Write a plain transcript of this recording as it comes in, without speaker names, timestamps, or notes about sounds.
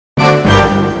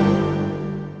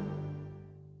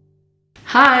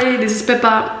Hi, this is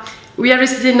Pepa. We are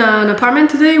visiting an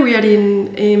apartment today. We are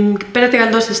in Pérez de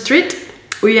Galdós Street.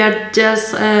 We are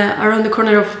just around the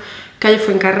corner of Calle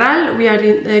Fuencarral. We are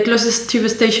in the closest tube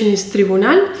station is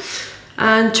Tribunal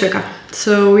and Chueca.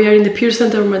 So we are in the pure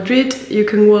center of Madrid. You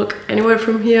can walk anywhere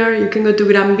from here. You can go to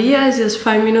Gran Via, it's just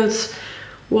 5 minutes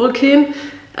walking,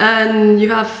 and you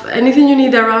have anything you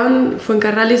need around.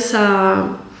 Fuencarral is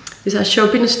a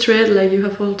shopping street, like you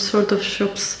have all sorts of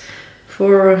shops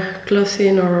for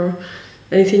clothing or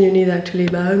anything you need, actually,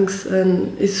 banks,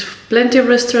 and it's plenty of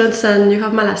restaurants, and you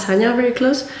have Malasaña very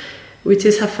close, which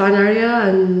is a fun area,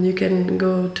 and you can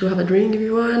go to have a drink if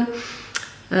you want,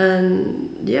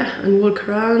 and yeah, and walk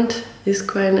around. It's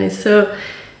quite nice. So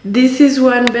this is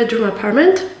 1-bedroom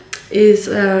apartment. Is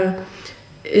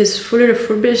fully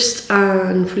refurbished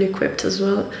and fully equipped as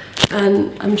well,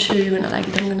 and I'm sure you're gonna like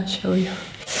it. I'm gonna show you.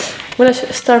 I'm gonna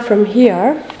start from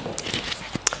here.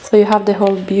 So you have the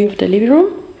whole view of the living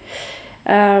room.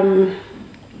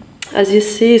 As you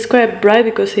see, it's quite bright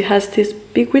because it has these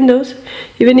big windows,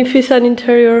 even if it's an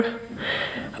interior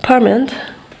apartment,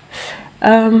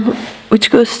 which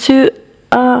goes to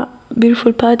a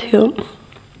beautiful patio.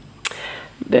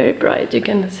 Very bright, you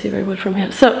can see very well from here.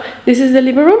 So this is the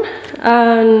living room,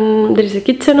 and there is a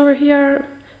kitchen over here,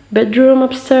 bedroom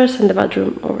upstairs, and the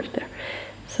bathroom over there.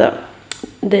 So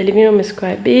the living room is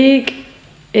quite big.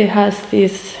 It has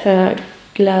this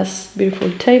glass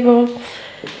beautiful table,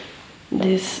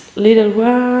 this little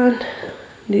one,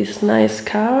 this nice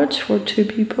couch for 2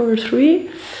 people or 3,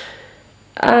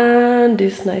 and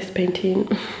this nice painting.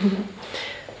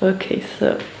 Okay,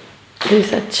 so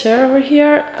there's a chair over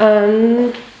here,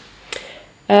 and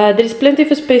there is plenty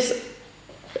of space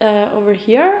over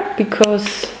here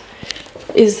because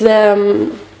it's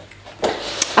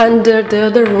under the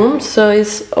other room, so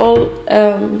it's all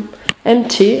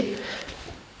empty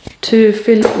to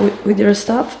fill with your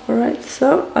stuff. Alright,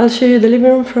 so I'll show you the living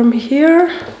room from here.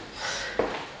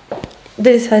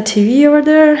 There's a TV over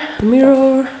there, a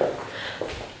mirror,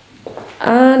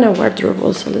 and a wardrobe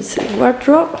also. Let's see,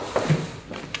 wardrobe.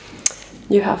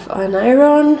 You have an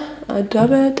iron, a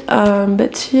bed,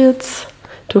 bed sheets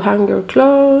to hang your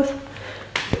clothes.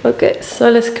 Okay, so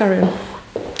let's carry on.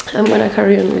 I'm gonna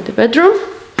carry on with the bedroom.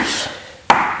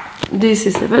 This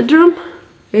is the bedroom.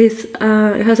 It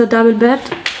has a double bed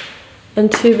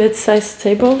and 2 bed-sized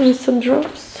tables with some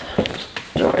drawers.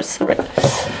 Sorry.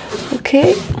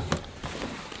 Okay.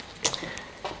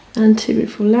 And 2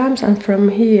 beautiful lamps. And from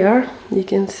here you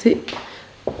can see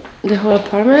the whole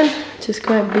apartment, which is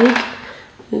quite big.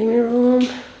 Living room,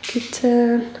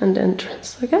 kitchen, and the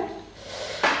entrance. Okay.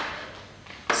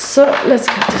 So let's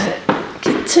go to the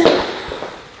kitchen.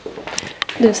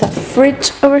 There's a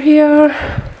fridge over here.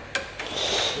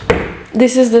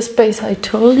 This is the space I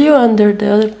told you under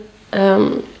the other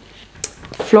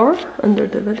floor, under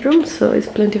the bedroom, so it's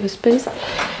plenty of space.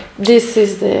 This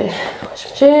is the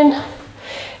washing machine.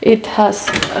 It has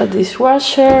a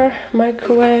dishwasher,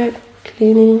 microwave,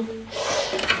 cleaning.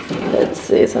 Let's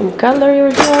see, some cutlery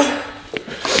over here.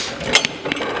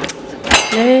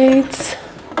 Plates,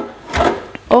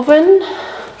 oven,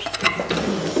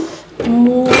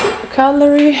 more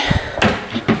cutlery,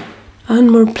 and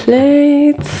more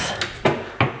plates.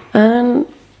 And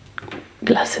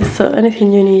glasses, so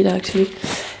anything you need actually.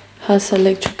 Has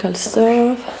electrical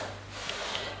stove,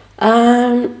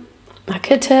 a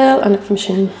kettle, and a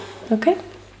machine. Okay,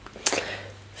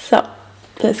 so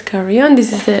let's carry on.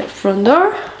 This is the front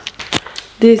door.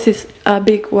 This is a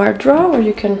big wardrobe where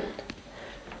you can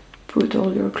put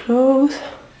all your clothes,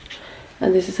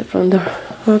 and this is the front door.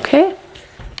 Okay,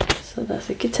 so that's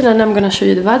the kitchen, and I'm gonna show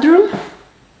you the bathroom.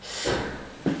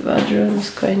 Bedroom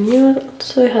is quite new,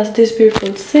 so it has this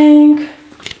beautiful sink,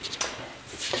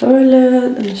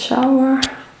 toilet, and shower,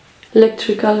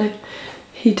 electrical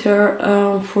heater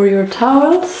for your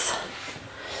towels,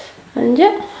 and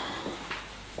yeah,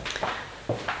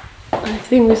 I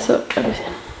think we saw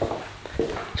everything.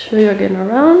 Show you again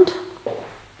around.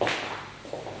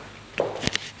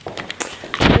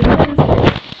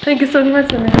 Thank you so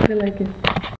much, and I hope you like it.